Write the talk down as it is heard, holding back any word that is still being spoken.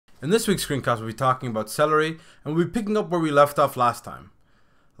In this week's screencast, we'll be talking about Celery, and we'll be picking up where we left off last time.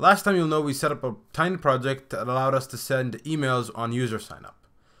 Last time, you'll know we set up a tiny project that allowed us to send emails on user sign-up.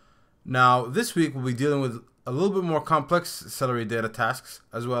 Now, this week, we'll be dealing with a little bit more complex Celery data tasks,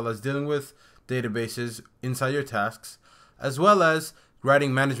 as well as dealing with databases inside your tasks, as well as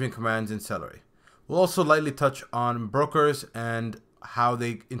writing management commands in Celery. We'll also lightly touch on brokers and how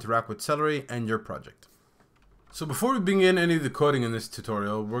they interact with Celery and your project. So before we begin any of the coding in this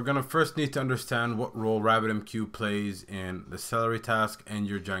tutorial, we're going to first need to understand what role RabbitMQ plays in the Celery task and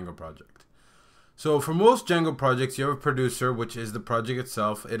your Django project. So for most Django projects, you have a producer, which is the project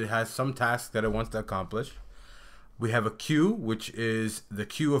itself. It has some tasks that it wants to accomplish. We have a queue, which is the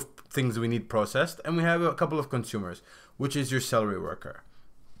queue of things we need processed. And we have a couple of consumers, which is your Celery worker.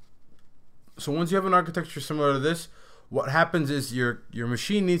 So once you have an architecture similar to this, what happens is your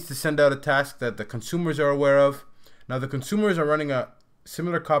machine needs to send out a task that the consumers are aware of. Now the consumers are running a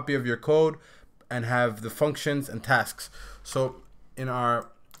similar copy of your code and have the functions and tasks. So in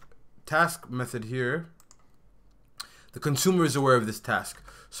our task method here, the consumer is aware of this task.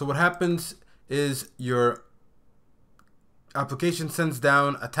 So what happens is your application sends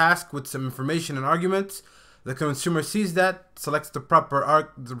down a task with some information and arguments. The consumer sees that, selects the proper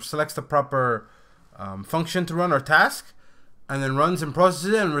function to run or task, and then runs and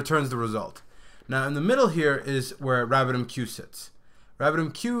processes it and returns the result. Now in the middle here is where RabbitMQ sits.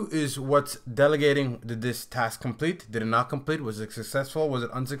 RabbitMQ is what's delegating, did this task complete, did it not complete, was it successful, was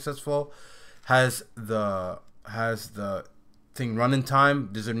it unsuccessful, has the thing run in time,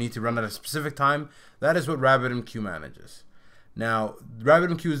 does it need to run at a specific time? That is what RabbitMQ manages. Now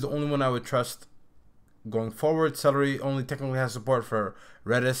RabbitMQ is the only one I would trust going forward. Celery only technically has support for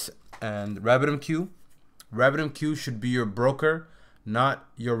Redis and RabbitMQ. RabbitMQ should be your broker, not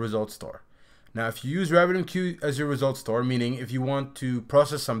your result store. Now, if you use RabbitMQ as your result store, meaning if you want to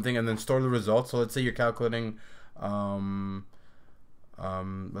process something and then store the results, so let's say you're calculating, let's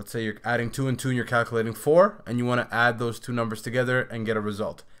say you're adding 2 and 2 and you're calculating 4, and you want to add those two numbers together and get a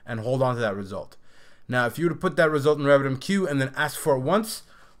result, and hold on to that result. Now, if you were to put that result in RabbitMQ and then ask for it once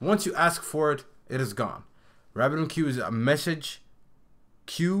you ask for it, it is gone. RabbitMQ is a message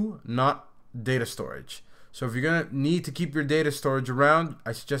queue, not data storage. So if you're going to need to keep your data storage around,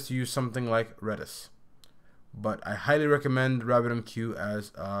 I suggest you use something like Redis. But I highly recommend RabbitMQ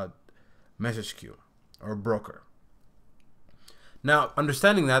as a message queue or broker. Now,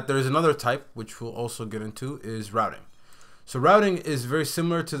 understanding that, there is another type, which we'll also get into, is routing. So routing is very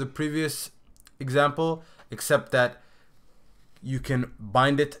similar to the previous example, except that you can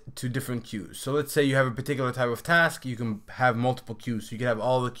bind it to different queues. So let's say you have a particular type of task, you can have multiple queues. So you can have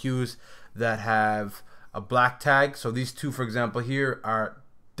all the queues that have a black tag. So these two, for example, here are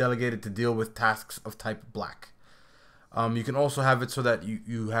delegated to deal with tasks of type black. You can also have it so that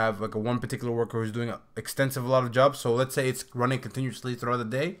you have like one particular worker who's doing a lot of jobs. So let's say it's running continuously throughout the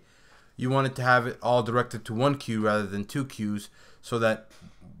day. You want it to have it all directed to one queue rather than two queues, so that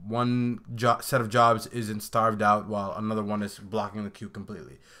one set of jobs isn't starved out while another one is blocking the queue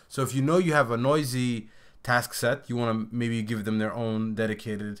completely. So if you know you have a noisy task set, you want to maybe give them their own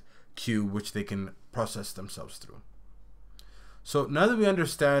dedicated queue which they can process themselves through. So now that we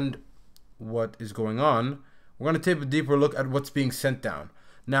understand what is going on, we're going to take a deeper look at what's being sent down.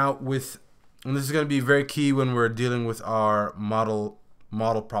 Now and this is going to be very key when we're dealing with our model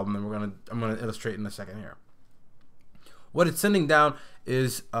problem that I'm going to illustrate in a second here. What it's sending down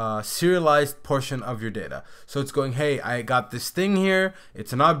is a serialized portion of your data. So it's going, hey, I got this thing here.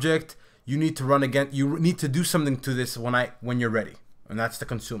 It's an object. You need to run again. You need to do something to this when you're ready. And that's the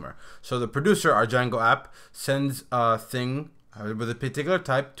consumer. So the producer, our Django app, sends a thing with a particular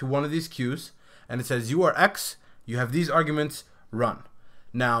type to one of these queues, and it says, you are X, you have these arguments, run.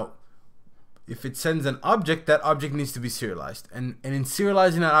 Now, if it sends an object, that object needs to be serialized. And in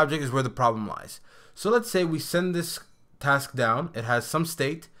serializing that object is where the problem lies. So let's say we send this task down, it has some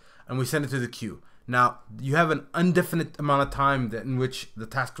state, and we send it to the queue. Now, you have an indefinite amount of time in which the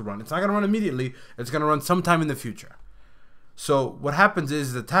task will run. It's not going to run immediately, it's going to run sometime in the future. So what happens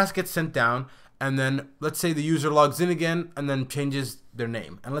is the task gets sent down, and then let's say the user logs in again and then changes their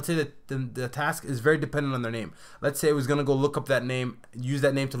name. And let's say that the task is very dependent on their name. Let's say it was going to go look up that name, use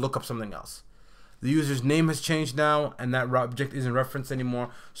that name to look up something else. The user's name has changed now, and that object isn't referenced anymore.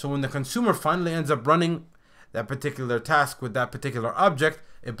 So when the consumer finally ends up running that particular task with that particular object,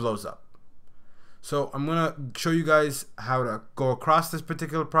 it blows up. So I'm going to show you guys how to go across this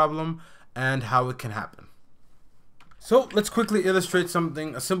particular problem and how it can happen. So let's quickly illustrate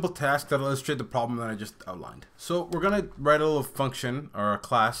a simple task that will illustrate the problem that I just outlined. So we're going to write a little function or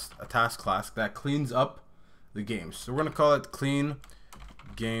a task class that cleans up the games. So we're going to call it clean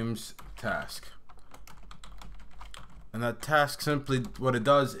games task. And that task, simply what it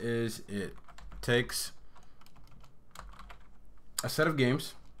does is it takes a set of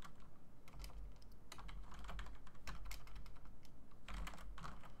games,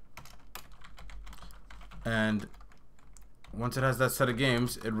 and once it has that set of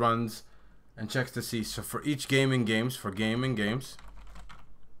games, it runs and checks to see. So for each game in games,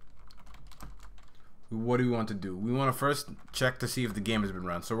 what do we want to do? We want to first check to see if the game has been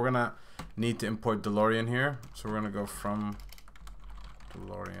run. So we're gonna need to import DeLorean here. So we're gonna go from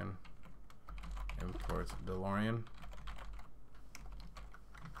DeLorean, import DeLorean.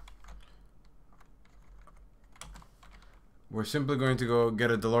 We're simply going to go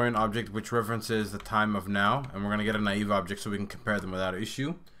get a DeLorean object which references the time of now, and we're going to get a naive object so we can compare them without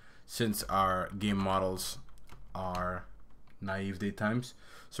issue, since our game models are naive date times.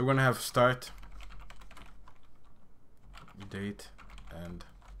 So we're going to have start, date, and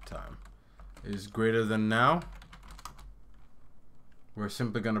time is greater than now. We're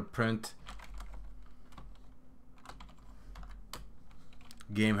simply going to print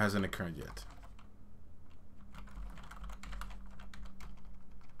game hasn't occurred yet.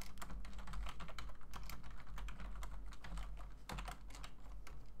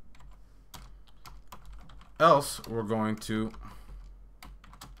 Else, we're going to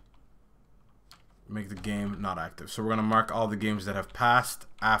make the game not active. So we're going to mark all the games that have passed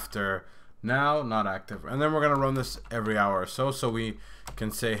after now, not active. And then we're going to run this every hour or so, so we can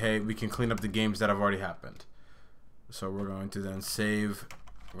say, hey, we can clean up the games that have already happened. So we're going to then save.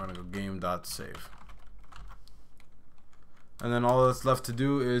 We're going to go game.save. And then all that's left to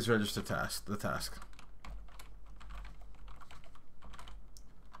do is register the task.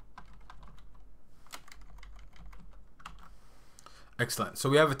 Excellent. So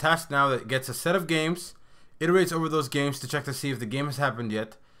we have a task now that gets a set of games, iterates over those games to check to see if the game has happened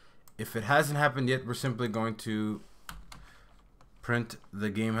yet. If it hasn't happened yet, we're simply going to print the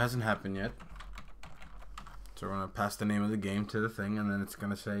game hasn't happened yet. So we're going to pass the name of the game to the thing, and then it's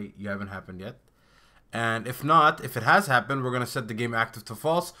going to say you haven't happened yet. And if not, if it has happened, we're going to set the game active to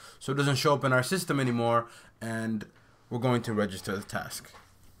false so it doesn't show up in our system anymore, and we're going to register the task.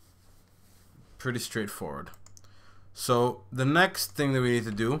 Pretty straightforward. So the next thing that we need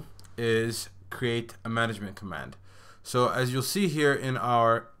to do is create a management command. So as you'll see here in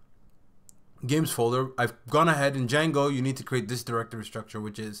our games folder, I've gone ahead in Django. You need to create this directory structure,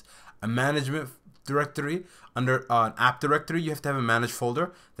 which is a management directory. Under an app directory, you have to have a manage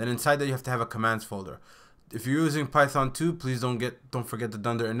folder. Then inside that, you have to have a commands folder. If you're using Python 2, please don't forget the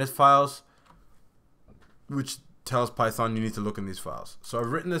dunder init files, which tells Python you need to look in these files. So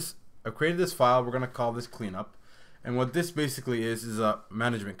I've created this file. We're gonna call this cleanup. And what this basically is a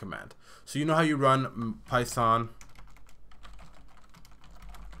management command. So you know how you run Python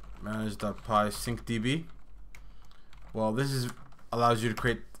manage.py syncdb? Well, this allows you to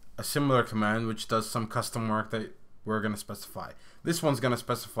create a similar command which does some custom work that we're going to specify. This one's going to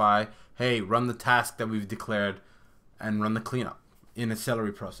specify, hey, run the task that we've declared and run the cleanup in a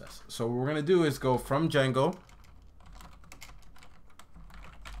Celery process. So what we're going to do is go from Django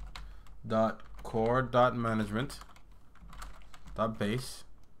 .core.management .base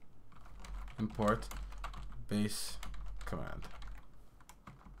import base command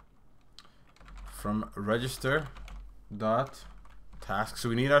from register .task. So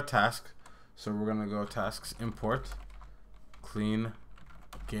we need our task. So we're gonna go tasks import clean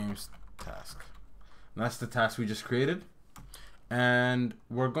games task. And that's the task we just created. And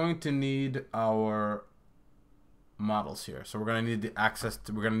we're going to need our models here. So we're going to need the access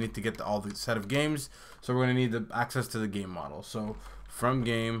to, we're going to need to get all the set of games. So we're going to need the access to the game model. So from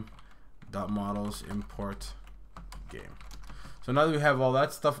game.models import game. So now that we have all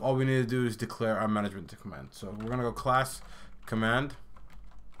that stuff, all we need to do is declare our management command. So we're going to go class command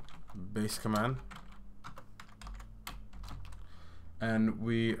base command, and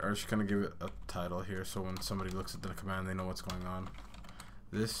we are just going to give it a title here so when somebody looks at the command they know what's going on.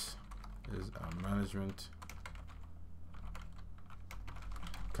 This is a management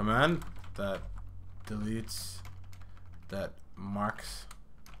command that deletes, that marks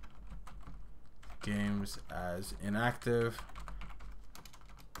games as inactive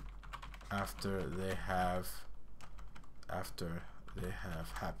after they have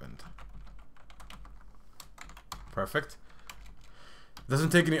happened. Perfect. Doesn't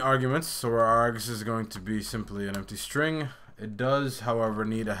take any arguments, so our args is going to be simply an empty string. It does, however,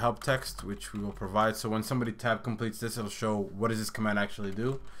 need a help text, which we will provide. So when somebody tab completes this, it'll show what does this command actually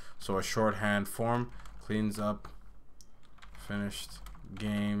do. So a shorthand form cleans up finished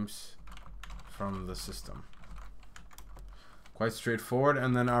games from the system. Quite straightforward.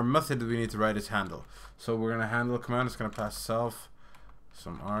 And then our method that we need to write is handle. So we're going to handle command. It's going to pass self,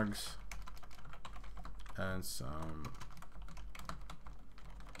 some args, and some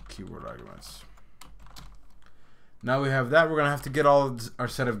keyword arguments. Now we have that. We're going to have to get all of our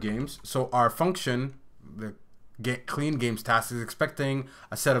set of games. So our function, the clean games task, is expecting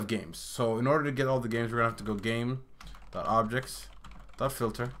a set of games. So in order to get all the games, we're going to have to go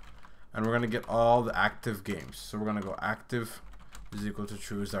game.objects.filter, and we're going to get all the active games. So we're going to go active is equal to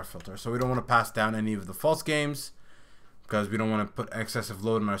true is our filter. So we don't want to pass down any of the false games because we don't want to put excessive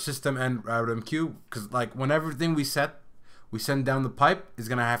load in our system. And RabbitMQ, because like when everything we send down the pipe is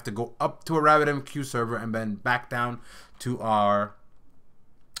going to have to go up to a RabbitMQ server and then back down to our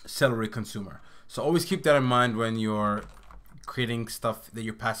Celery consumer. So always keep that in mind when you're creating stuff that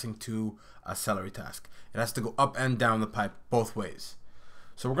you're passing to a Celery task. It has to go up and down the pipe both ways.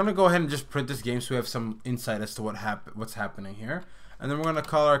 So we're going to go ahead and just print this game so we have some insight as to what's happening here. And then we're going to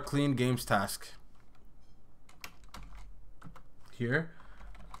call our clean games task here.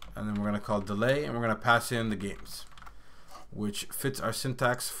 And then we're going to call delay, and we're going to pass in the games, which fits our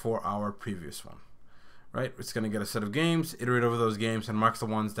syntax for our previous one. Right? It's going to get a set of games, iterate over those games, and marks the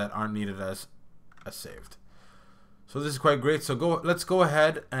ones that aren't needed as saved. So this is quite great. So let's go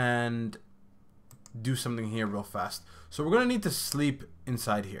ahead and do something here real fast. So we're going to need to sleep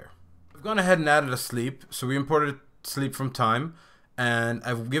inside here. We've gone ahead and added a sleep. So we imported sleep from time, and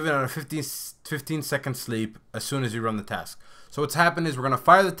I've given it a 15-second sleep as soon as you run the task. So what's happened is we're going to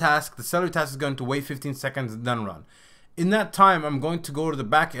fire the task. The Celery task is going to wait 15 seconds and then run. In that time, I'm going to go to the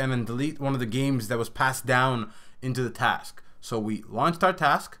back end and delete one of the games that was passed down into the task. So we launched our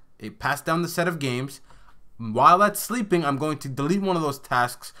task. It passed down the set of games. While that's sleeping, I'm going to delete one of those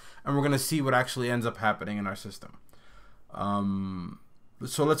tasks, and we're going to see what actually ends up happening in our system.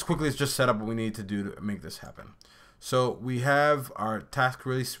 So let's quickly just set up what we need to do to make this happen. So we have our task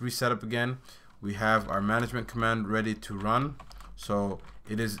release reset up again. We have our management command ready to run. So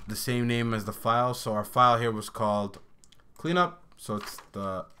it is the same name as the file. So our file here was called cleanup. So it's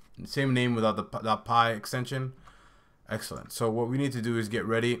the same name without the .py extension. Excellent. So what we need to do is get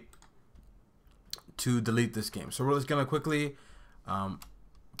ready to delete this game. So we're just going to quickly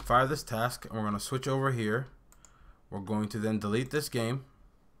fire this task, and we're going to switch over here. We're going to then delete this game.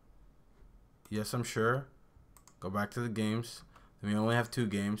 Yes, I'm sure. Go back to the games. We only have 2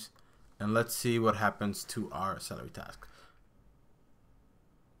 games. And let's see what happens to our Celery task.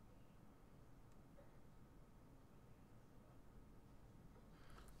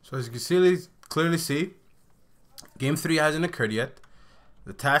 So as you can clearly see, game 3 hasn't occurred yet.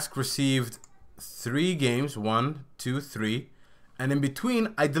 The task received 3 games, 1, 2, 3, and in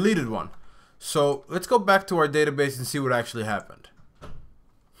between I deleted one. So let's go back to our database and see what actually happened.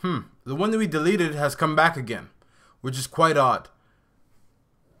 The one that we deleted has come back again, which is quite odd,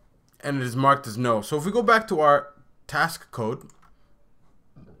 and it is marked as no. So if we go back to our task code,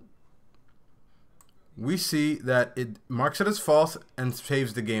 we see that it marks it as false and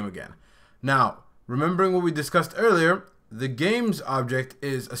saves the game again. Now, remembering what we discussed earlier, the games object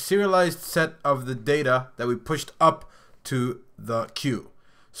is a serialized set of the data that we pushed up to the queue.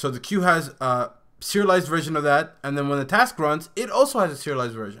 So the queue has a serialized version of that, and then when the task runs, it also has a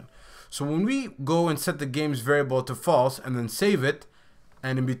serialized version. So when we go and set the games variable to false and then save it,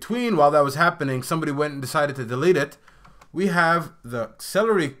 and in between while that was happening, somebody went and decided to delete it, we have the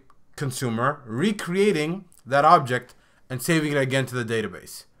Celery consumer recreating that object and saving it again to the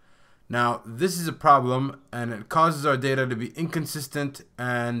database. Now this is a problem, and it causes our data to be inconsistent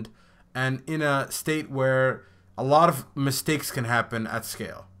and in a state where a lot of mistakes can happen at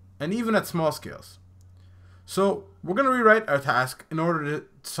scale and even at small scales. So we're going to rewrite our task in order to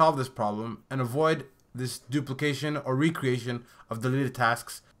solve this problem and avoid this duplication or recreation of deleted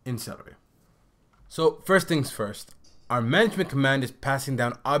tasks in Celery. So first things first, our management command is passing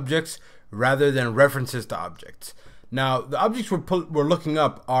down objects rather than references to objects. Now the objects we're looking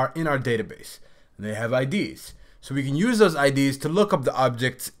up are in our database, and they have IDs. So we can use those IDs to look up the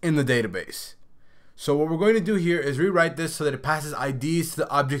objects in the database. So what we're going to do here is rewrite this so that it passes IDs to the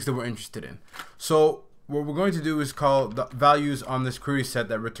objects that we're interested in. So what we're going to do is call the values on this query set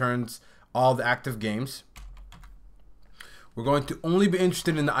that returns all the active games. We're going to only be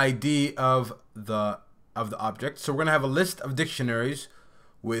interested in the ID of the object. So we're going to have a list of dictionaries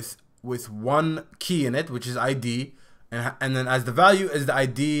with one key in it, which is ID, and then as the value is the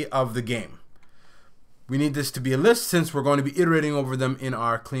ID of the game. We need this to be a list since we're going to be iterating over them in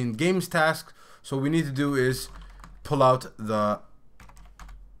our clean games task. So what we need to do is pull out the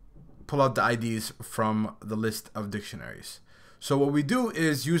IDs from the list of dictionaries. So what we do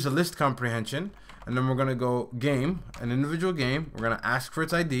is use a list comprehension, and and then we're gonna go game, an individual game. We're gonna ask for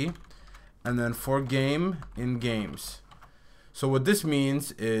its ID, and then for game in games. So what this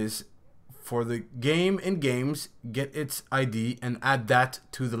means is for the game in games, get its ID and add that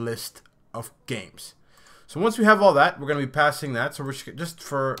to the list of games. So once we have all that, we're gonna be passing that. So we're just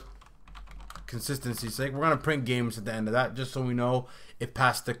for consistency's sake, we're gonna print games at the end of that, just so we know it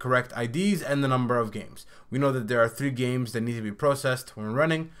passed the correct IDs and the number of games. We know that there are 3 games that need to be processed when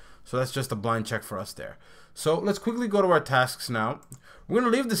running, so that's just a blind check for us there. So let's quickly go to our tasks now. We're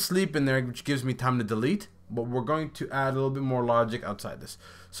gonna leave the sleep in there, which gives me time to delete, but we're going to add a little bit more logic outside this.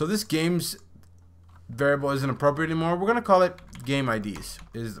 So this game's variable isn't appropriate anymore. We're gonna call it game IDs,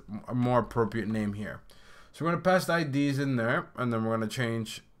 is a more appropriate name here. So we're gonna pass the IDs in there, and then we're gonna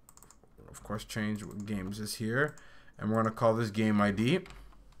change, of course, change what games is here, and we're gonna call this game ID.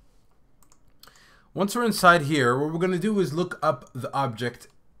 Once we're inside here, what we're gonna do is look up the object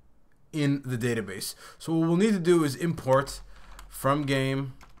in the database. So what we'll need to do is import from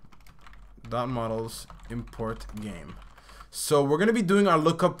game.models import game. So we're gonna be doing our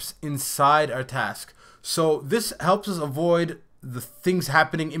lookups inside our task. So this helps us avoid the things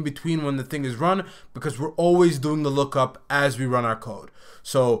happening in between when the thing is run, because we're always doing the lookup as we run our code.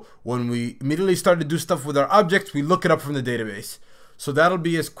 So when we immediately start to do stuff with our objects, we look it up from the database. So that'll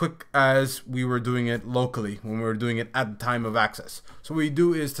be as quick as we were doing it locally when we were doing it at the time of access. So what we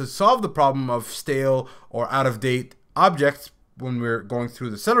do is to solve the problem of stale or out of date objects when we're going through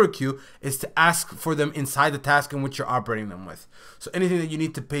the Celery queue is to ask for them inside the task in which you're operating them with. So anything that you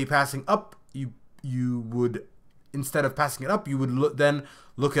need to pay passing up, you would, instead of passing it up, you would then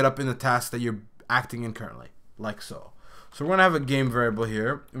look it up in the task that you're acting in currently, like so. So we're gonna have a game variable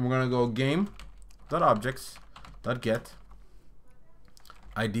here, and we're gonna go game.objects.get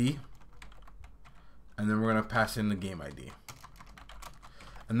ID, and then we're gonna pass in the game ID,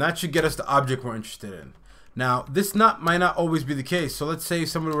 and that should get us the object we're interested in. Now this might not always be the case. So let's say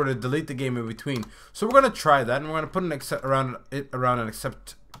somebody were to delete the game in between. So we're gonna try that, and we're gonna put an except around an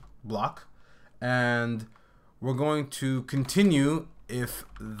except block, and we're going to continue if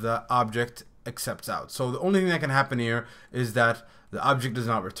the object accepts out. So the only thing that can happen here is that the object does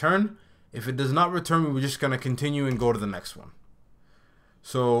not return. If it does not return, we're just gonna continue and go to the next one.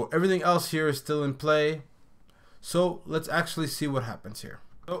 So everything else here is still in play. So let's actually see what happens here.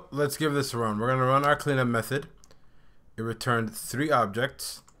 So let's give this a run. We're gonna run our cleanup method. It returned 3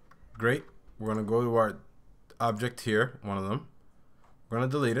 objects. Great. We're gonna go to our object here, one of them. We're gonna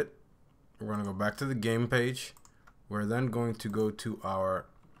delete it. We're gonna go back to the game page. We're then going to go to our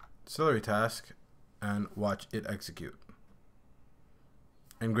Celery task and watch it execute.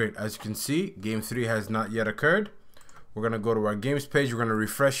 And great, as you can see, game 3 has not yet occurred. We're gonna go to our games page. We're gonna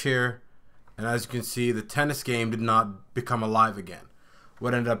refresh here, and as you can see, the tennis game did not become alive again.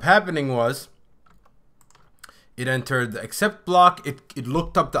 What ended up happening was it entered the accept block, it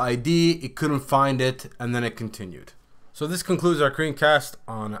looked up the ID, it couldn't find it, and then it continued. So this concludes our screencast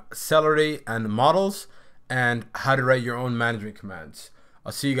on Celery and models and how to write your own management commands.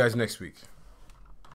 I'll see you guys next week.